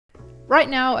right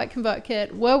now at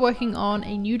ConvertKit, we're working on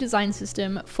a new design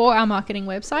system for our marketing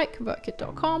website,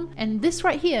 ConvertKit.com. And this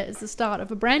right here is the start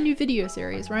of a brand new video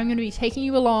series where I'm going to be taking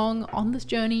you along on this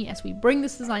journey as we bring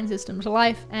this design system to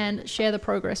life and share the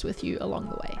progress with you along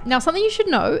the way. Now, something you should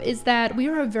know is that we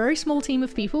are a very small team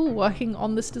of people working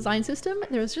on this design system.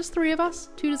 There's just 3 of us,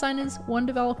 2 designers, 1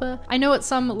 developer. I know at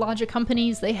some larger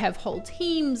companies, they have whole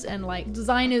teams and like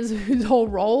designers whose whole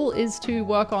role is to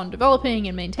work on developing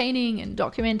and maintaining and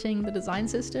documenting the design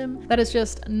system. That is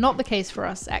just not the case for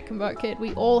us at ConvertKit.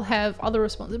 We all have other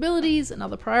responsibilities and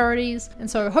other priorities. And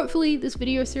so hopefully this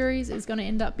video series is going to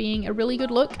end up being a really good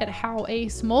look at how a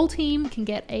small team can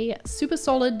get a super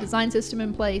solid design system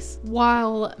in place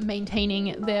while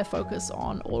maintaining their focus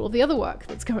on all of the other work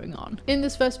that's going on. In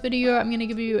this first video, I'm going to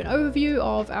give you an overview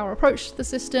of our approach to the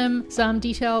system, some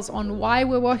details on why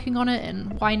we're working on it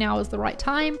and why now is the right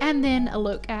time, and then a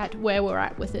look at where we're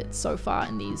at with it so far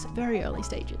in these very early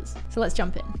stages. So let's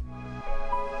jump in.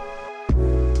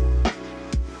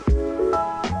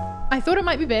 I thought it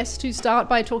might be best to start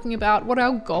by talking about what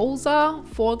our goals are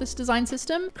for this design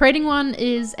system. Creating one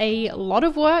is a lot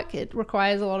of work. It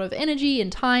requires a lot of energy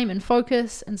and time and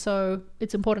focus. And so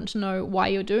it's important to know why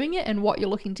you're doing it and what you're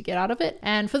looking to get out of it.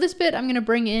 And for this bit, I'm going to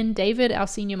bring in David, our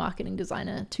senior marketing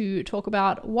designer, to talk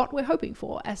about what we're hoping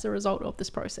for as a result of this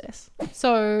process.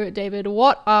 So David,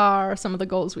 what are some of the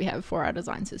goals we have for our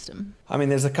design system? I mean,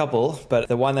 there's a couple, but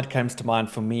the one that comes to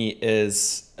mind for me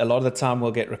is a lot of the time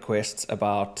we'll get requests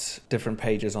about different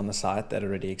pages on the site that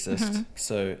already exist.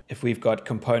 So if we've got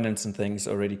components and things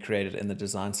already created in the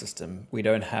design system, we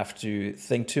don't have to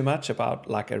think too much about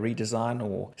like a redesign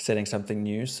or setting something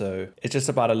new. So it's just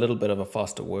about a little bit of a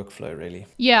faster workflow, really.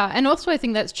 Yeah, and also I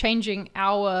think that's changing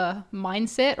our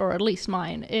mindset, or at least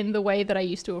mine, in the way that I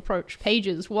used to approach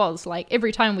pages. Was like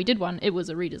every time we did one, it was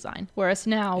a redesign. Whereas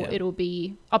now it'll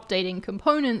be updating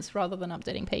components rather than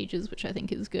updating pages, which I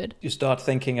think is good. You start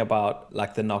thinking about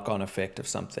like the knock-on effect of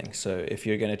something. So if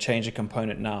you're going to change a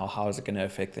component now, how is it going to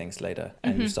affect things later?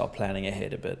 And you start planning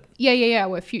ahead a bit. Yeah.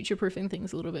 We're future-proofing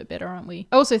things a little bit better, aren't we?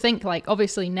 I also think like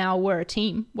obviously now we're a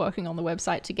team working on the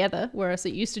website together, whereas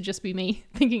it used to just be me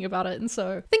thinking about it. And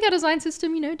so I think our design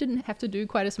system, didn't have to do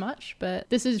quite as much, but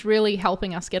this is really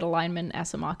helping us get alignment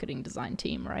as a marketing design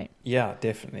team, right? Yeah,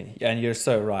 definitely. And you're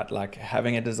so right. Like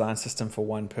having a design system for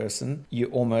one person,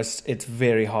 it's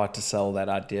very hard to sell that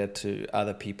idea to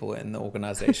other people in the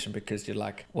organization because you're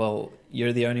like, well,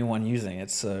 you're the only one using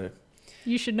it, so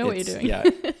you should know what you're doing. Yeah,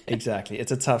 exactly.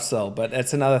 It's a tough sell, but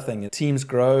it's another thing. Teams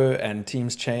grow and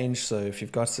teams change. So if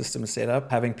you've got systems set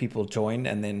up, having people join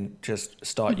and then just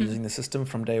start using the system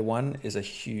from day one is a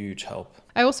huge help.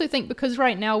 I also think because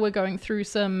right now we're going through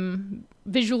some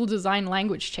visual design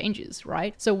language changes,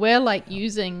 right? So we're like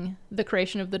using the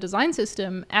creation of the design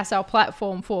system as our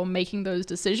platform for making those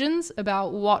decisions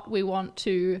about what we want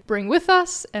to bring with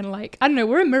us. And like, I don't know,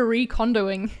 we're Marie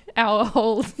Kondoing our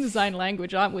whole design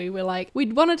language, aren't we? We're like,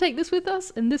 we'd want to take this with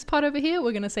us, and this part over here,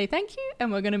 we're going to say thank you,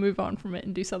 and we're going to move on from it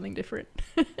and do something different.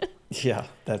 Yeah,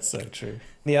 that's so true.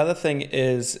 The other thing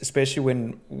is, especially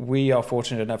when we are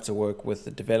fortunate enough to work with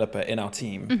the developer in our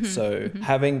team,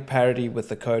 having parity with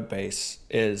the code base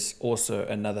is also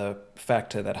another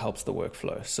factor that helps the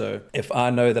workflow. So if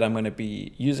I know that I'm going to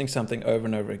be using something over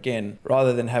and over again,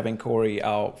 rather than having Corey,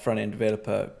 our front-end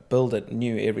developer, build it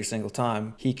new every single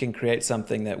time, he can create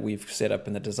something that we've set up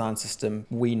in the design system.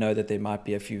 We know that there might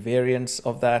be a few variants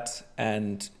of that,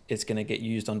 and it's going to get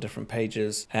used on different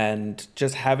pages. And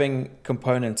just having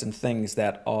components and things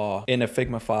that are in a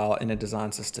Figma file in a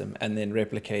design system and then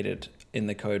replicated in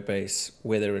the code base,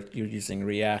 whether you're using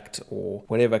React or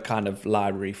whatever kind of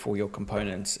library for your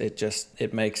components,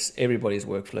 it makes everybody's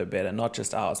workflow better, not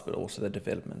just ours, but also the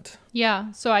development.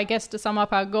 Yeah, so I guess to sum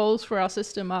up, our goals for our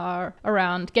system are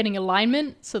around getting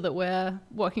alignment so that we're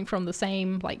working from the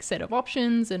same like set of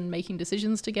options and making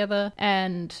decisions together,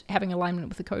 and having alignment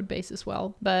with the code base as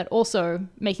well, but also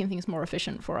making things more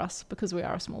efficient for us because we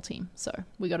are a small team. So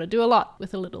we got to do a lot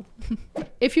with a little.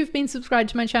 If you've been subscribed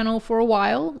to my channel for a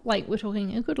while, like we're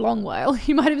talking a good long while,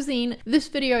 you might have seen this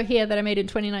video here that I made in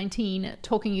 2019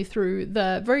 talking you through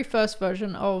the very first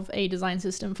version of a design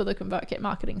system for the ConvertKit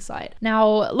marketing site.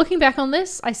 Now, looking back on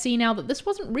this, I see now that this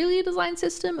wasn't really a design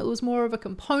system. It was more of a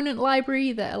component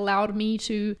library that allowed me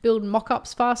to build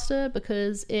mockups faster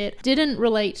because it didn't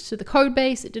relate to the code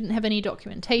base. It didn't have any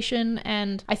documentation. information.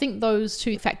 And I think those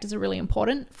two factors are really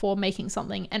important for making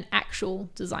something an actual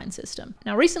design system.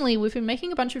 Now, recently we've been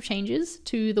making a bunch of changes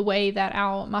to the way that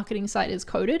our marketing site is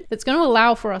coded that's going to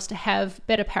allow for us to have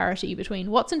better parity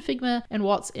between what's in Figma and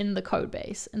what's in the code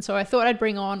base. And so I thought I'd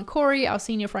bring on Corey, our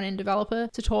senior front-end developer,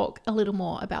 to talk a little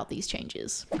more about these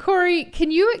changes. Corey,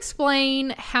 can you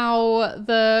explain how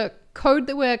the code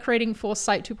that we're creating for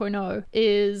Site 2.0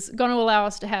 is going to allow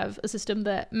us to have a system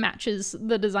that matches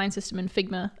the design system in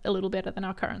Figma a little better than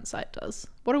our current site does?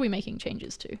 What are we making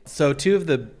changes to? So two of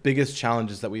the biggest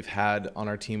challenges that we've had on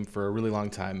our team for a really long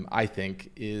time, I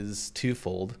think, is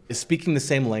twofold. Is speaking the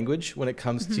same language when it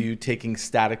comes to taking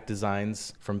static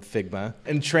designs from Figma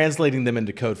and translating them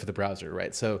into code for the browser,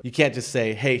 right? So you can't just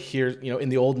say, hey, here, in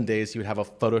the olden days, you would have a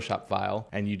Photoshop file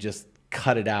and you just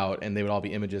cut it out and they would all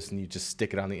be images and you just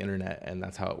stick it on the internet and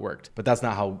that's how it worked. But that's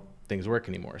not how things work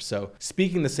anymore. So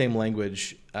speaking the same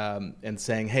language and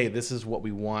saying, hey, this is what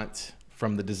we want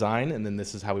from the design and then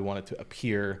this is how we want it to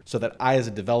appear, so that I as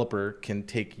a developer can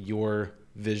take your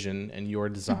vision and your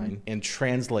design and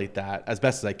translate that as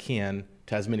best as I can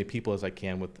to as many people as I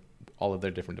can with all of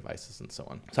their different devices and so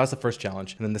on. So that's the first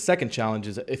challenge. And then the second challenge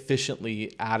is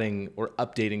efficiently adding or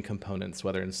updating components,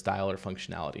 whether in style or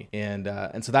functionality.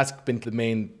 And so that's been the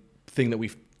main thing that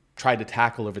we've tried to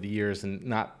tackle over the years, and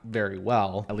not very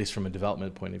well, at least from a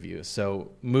development point of view. So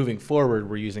moving forward,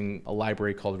 we're using a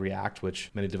library called React,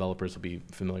 which many developers will be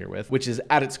familiar with, which is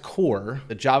at its core,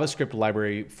 the JavaScript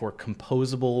library for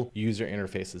composable user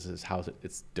interfaces is how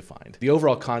it's defined. The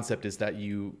overall concept is that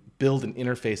you build an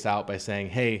interface out by saying,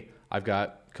 hey, I've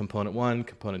got component 1,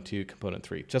 component 2, component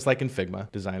 3. Just like in Figma,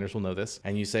 designers will know this.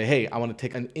 And you say, hey, I want to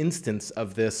take an instance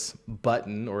of this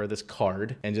button or this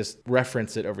card and just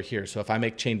reference it over here. So if I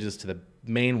make changes to the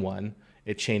main one,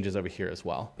 it changes over here as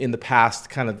well. In the past,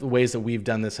 kind of the ways that we've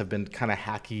done this have been kind of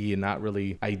hacky and not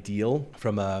really ideal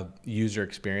from a user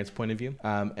experience point of view.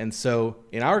 And so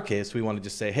in our case, we want to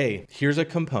just say, hey, here's a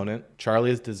component. Charlie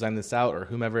has designed this out, or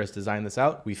whomever has designed this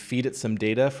out. We feed it some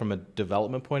data from a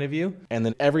development point of view. And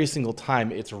then every single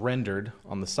time it's rendered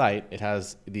on the site, it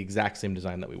has the exact same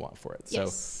design that we want for it.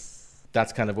 Yes. So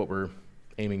that's kind of what we're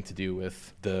aiming to do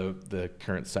with the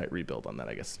current site rebuild on that,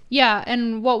 I guess. Yeah,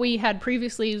 and what we had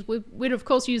previously is we'd of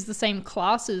course use the same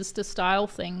classes to style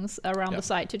things around the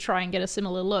site to try and get a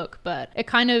similar look, but it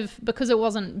kind of, because it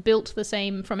wasn't built the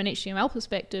same from an HTML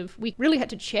perspective, we really had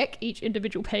to check each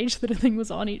individual page that a thing was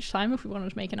on each time if we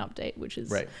wanted to make an update, which is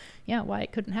why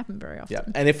it couldn't happen very often.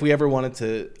 Yeah, and if we ever wanted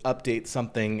to update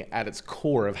something at its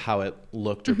core of how it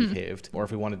looked or behaved, or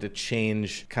if we wanted to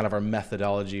change kind of our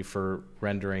methodology for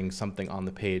rendering something on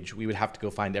the page, we would have to go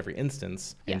find every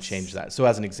instance and change that. So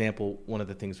as an example, one of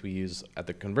the things we use at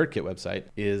the ConvertKit website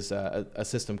is a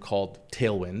system called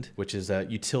Tailwind, which is a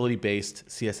utility-based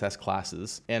CSS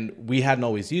classes. And we hadn't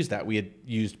always used that. We had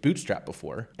used Bootstrap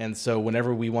before. And so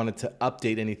whenever we wanted to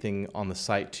update anything on the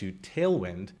site to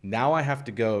Tailwind, now I have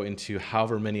to go into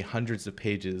however many hundreds of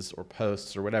pages or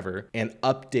posts or whatever and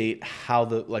update how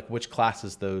which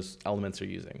classes those elements are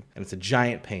using. And it's a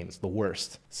giant pain. It's the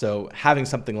worst. So having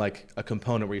something like a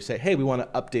component where you say, hey, we want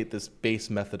to update this base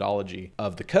methodology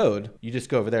of the code, you just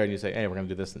go over there and you say, hey, we're going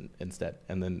to do this instead.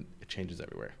 And then it changes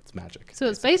everywhere. It's magic. So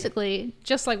it's basically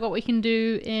just like what we can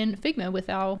do in Figma with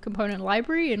our component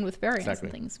library and with variants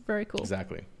and things. Very cool.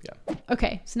 Exactly. Yeah.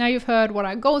 Okay, so now you've heard what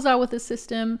our goals are with this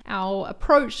system, our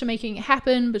approach to making it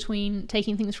happen between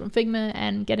taking things from Figma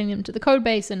and getting them to the code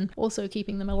base and also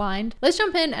keeping them aligned. Let's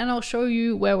jump in and I'll show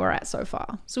you where we're at so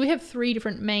far. So we have 3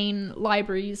 different main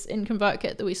libraries in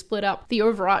ConvertKit that we split up the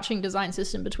overarching design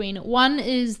system between. One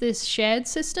is this shared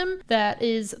system that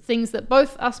is things that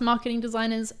both us marketing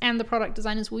designers and the product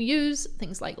designers will use,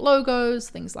 things like logos,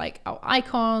 things like our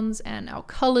icons and our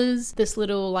colors, this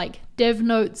little like dev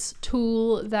notes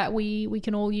tool that we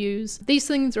can all use. These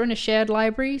things are in a shared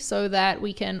library so that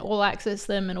we can all access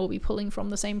them and all be pulling from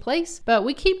the same place, but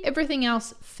we keep everything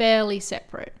else fairly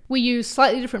separate. We use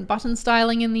slightly different button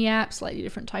styling in the app, slightly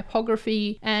different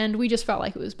typography, and we just felt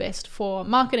like it was best for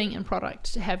marketing and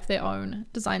product to have their own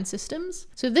design systems.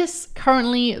 So this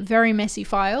currently very messy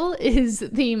file is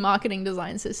the marketing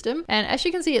design system. And as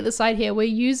you can see at the side here, we're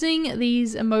using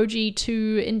these emoji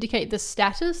to indicate the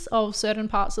status of certain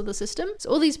parts of the system. So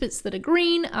all these bits that are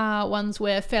green are ones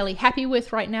we're fairly happy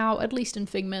with right now, at least in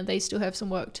Figma. They still have some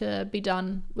work to be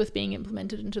done with being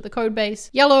implemented into the code base.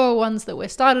 Yellow are ones that we're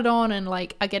started on and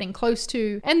like are getting close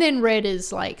to. And then red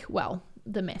is like, well,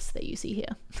 the mess that you see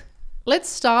here. Let's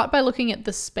start by looking at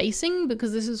the spacing,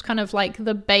 because this is kind of like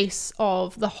the base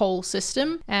of the whole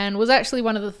system and was actually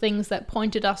one of the things that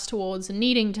pointed us towards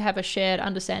needing to have a shared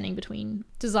understanding between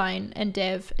design and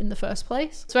dev in the first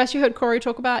place. So as you heard Corey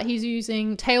talk about, he's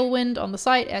using Tailwind on the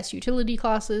site as utility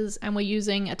classes, and we're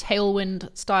using a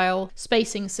Tailwind style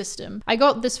spacing system. I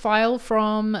got this file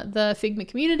from the Figma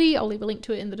community. I'll leave a link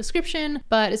to it in the description,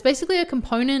 but it's basically a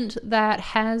component that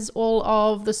has all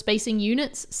of the spacing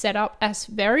units set up as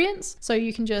variants. So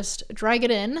you can just drag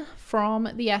it in from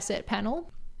the asset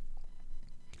panel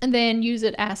and then use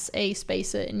it as a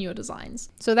spacer in your designs.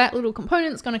 So that little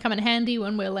component is going to come in handy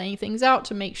when we're laying things out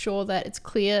to make sure that it's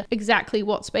clear exactly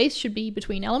what space should be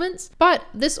between elements. But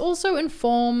this also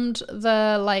informed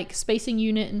the like spacing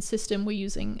unit and system we're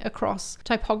using across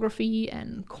typography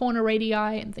and corner radii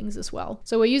and things as well.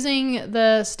 So we're using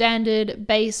the standard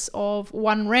base of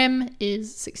 1 rem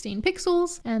is 16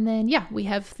 pixels. And then yeah, we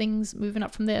have things moving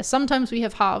up from there. Sometimes we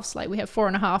have halves, like we have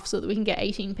 4.5 so that we can get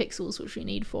 18 pixels, which we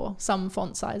need for some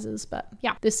font sizes. But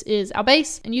yeah, this is our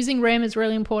base, and using rem is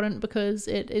really important because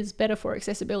it is better for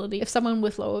accessibility. If someone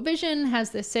with lower vision has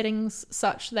their settings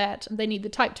such that they need the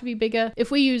type to be bigger, if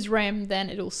we use rem, then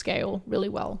it'll scale really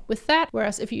well with that.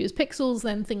 Whereas if you use pixels,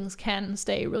 then things can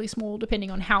stay really small depending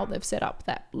on how they've set up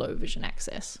that low vision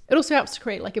access. It also helps to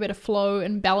create like a bit of flow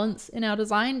and balance in our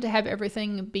design, to have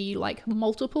everything be like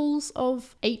multiples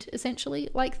of 8 essentially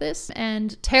like this.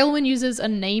 And Tailwind uses a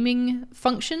naming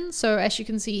function. So as you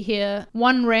can see here,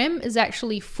 1 rem is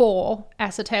actually 4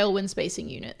 as a Tailwind spacing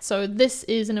unit. So this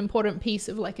is an important piece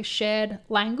of like a shared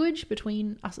language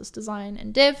between us as design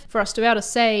and dev for us to be able to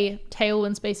say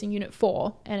Tailwind spacing unit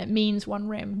 4, and it means 1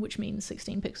 rem, which means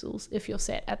 16 pixels if you're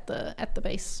set at the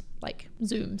base like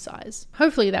zoom size.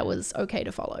 Hopefully that was okay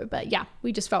to follow, but yeah,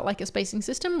 we just felt like a spacing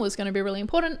system was going to be really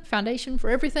important, foundation for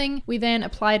everything. We then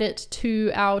applied it to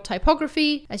our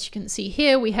typography. As you can see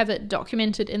here, we have it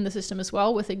documented in the system as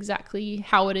well with exactly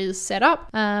how it is set up,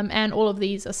 and all of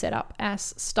these are set up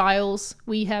as styles.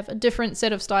 We have a different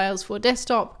set of styles for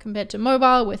desktop compared to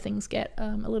mobile, where things get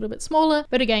a little bit smaller,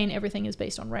 but again, everything is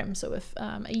based on rem. So if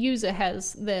a user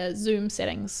has their zoom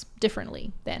settings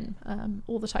differently, then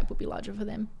all the type will be larger for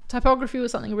them. Typography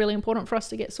was something really important for us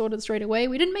to get sorted straight away.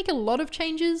 We didn't make a lot of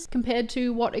changes compared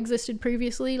to what existed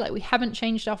previously. Like, we haven't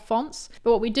changed our fonts,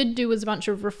 but what we did do was a bunch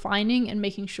of refining and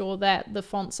making sure that the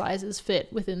font sizes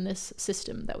fit within this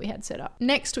system that we had set up.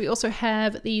 Next, we also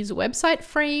have these website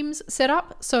frames set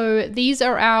up. So these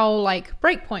are our like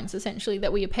breakpoints essentially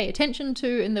that we pay attention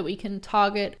to and that we can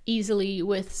target easily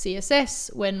with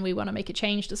CSS when we want to make a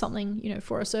change to something, you know,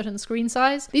 for a certain screen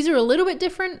size. These are a little bit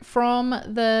different from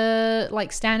the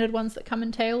like standard ones that come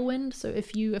in Tailwind. So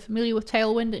if you are familiar with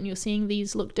Tailwind and you're seeing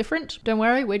these look different, don't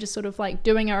worry, we're just sort of like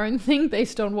doing our own thing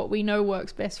based on what we know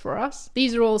works best for us.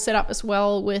 These are all set up as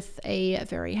well with a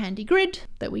very handy grid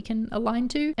that we can align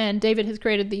to. And David has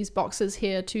created these boxes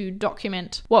here to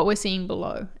document what we're seeing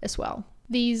below as well.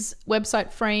 These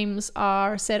website frames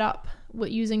are set up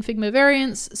using Figma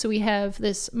variants. So we have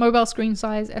this mobile screen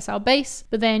size as our base,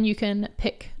 but then you can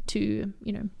pick to,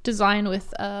 you know, design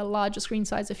with a larger screen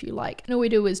size if you like. And all we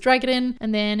do is drag it in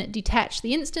and then detach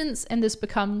the instance, and this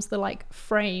becomes the like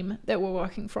frame that we're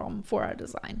working from for our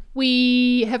design.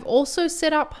 We have also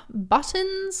set up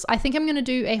buttons. I think I'm going to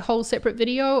do a whole separate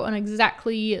video on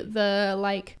exactly the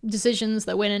like decisions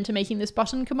that went into making this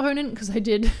button component, because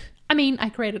I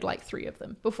created like 3 of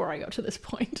them before I got to this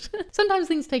point. Sometimes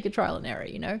things take a trial and error,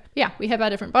 you know? But yeah, we have our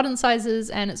different button sizes,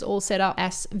 and it's all set up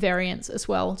as variants as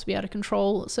well to be able to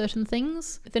control certain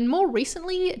things. Then more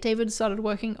recently, David started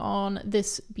working on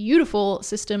this beautiful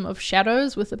system of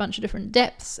shadows with a bunch of different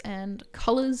depths and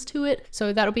colors to it.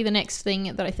 So that'll be the next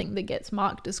thing that I think that gets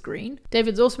marked as green.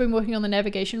 David's also been working on the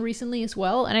navigation recently as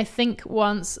well. And I think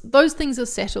once those things are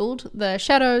settled, the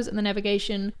shadows and the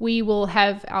navigation, we will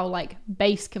have our like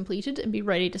base completed and be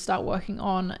ready to start working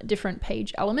on different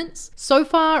page elements. So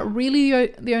far, really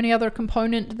the only other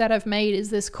component that I've made is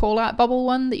this call out bubble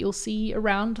one that you'll see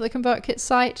around the ConvertKit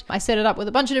site. I set it up with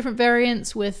a bunch of different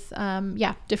variants with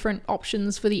different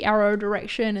options for the arrow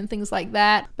direction and things like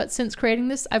that. But since creating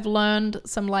this, I've learned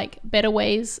some like better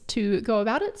ways to go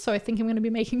about it. So I think I'm going to be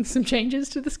making some changes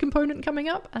to this component coming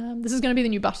up. This is going to be the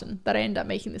new button that I end up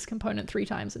making this component 3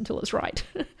 times until it's right.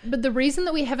 But the reason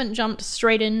that we haven't jumped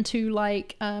straight into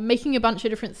like making a bunch of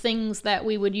different things that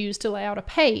we would use to lay out a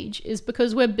page is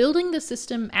because we're building the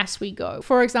system as we go.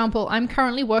 For example, I'm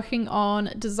currently working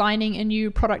on designing a new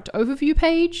product overview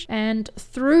page, and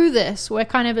through this we're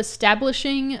kind of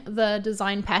establishing the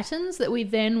design patterns that we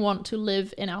then want to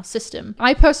live in our system.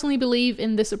 I personally believe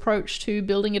in this approach to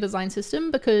building a design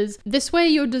system because this way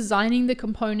you're designing the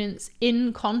components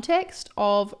in context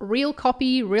of real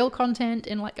copy, real content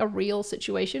in like a real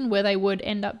situation where they would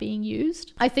end up being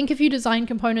used. I think if you design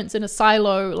components components in a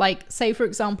silo, like say for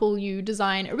example, you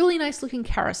design a really nice looking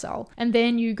carousel and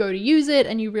then you go to use it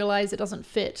and you realize it doesn't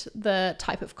fit the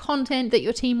type of content that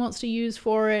your team wants to use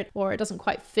for it, or it doesn't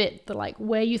quite fit the like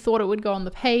where you thought it would go on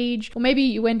the page, or maybe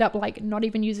you end up like not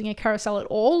even using a carousel at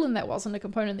all and that wasn't a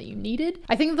component that you needed.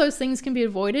 I think those things can be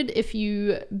avoided if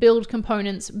you build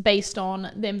components based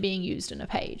on them being used in a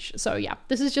page. So yeah,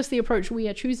 this is just the approach we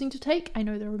are choosing to take. I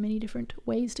know there are many different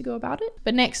ways to go about it,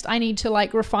 but next I need to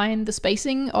like refine the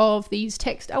spacing of these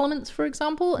text elements, for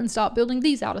example, and start building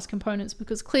these out as components,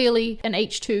 because clearly an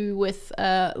H2 with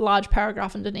a large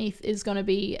paragraph underneath is going to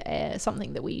be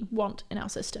something that we want in our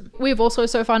system. We've also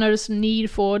so far noticed a need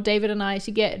for David and I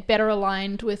to get better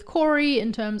aligned with Corey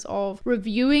in terms of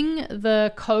reviewing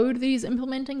the code that he's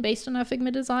implementing based on our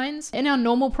Figma designs. In our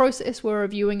normal process, we're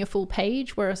reviewing a full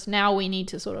page, whereas now we need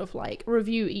to sort of like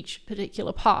review each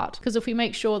particular part, because if we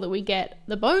make sure that we get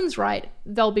the bones right,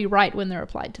 they'll be right when they're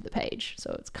applied to the page.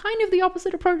 So it's kind of the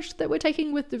opposite approach that we're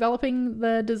taking with developing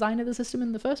the design of the system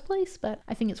in the first place, but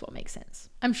I think it's what makes sense.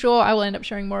 I'm sure I will end up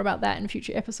sharing more about that in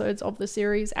future episodes of the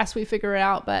series as we figure it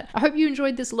out, but I hope you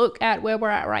enjoyed this look at where we're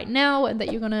at right now and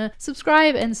that you're gonna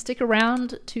subscribe and stick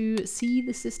around to see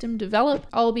the system develop.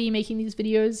 I'll be making these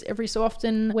videos every so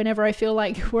often whenever I feel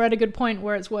like we're at a good point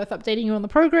where it's worth updating you on the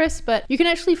progress, but you can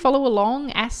actually follow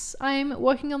along as I'm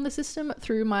working on the system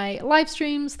through my live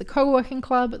streams, the co-working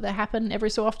club that happen every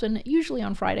so often, usually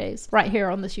on Fridays, right here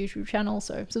on this YouTube channel.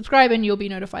 So subscribe and you'll be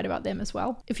notified about them as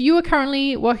well. If you are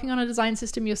currently working on a design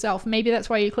system yourself, maybe that's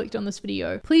why you clicked on this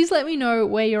video, please let me know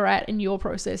where you're at in your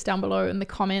process down below in the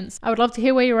comments. I would love to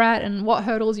hear where you're at and what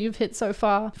hurdles you've hit so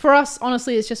far. For us,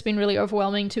 honestly, it's just been really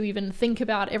overwhelming to even think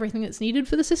about everything that's needed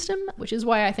for the system, which is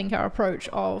why I think our approach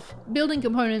of building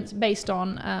components based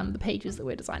on the pages that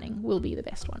we're designing will be the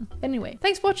best one. Anyway,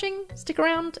 thanks for watching, stick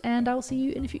around, and I'll see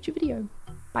you in a future video.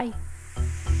 Bye.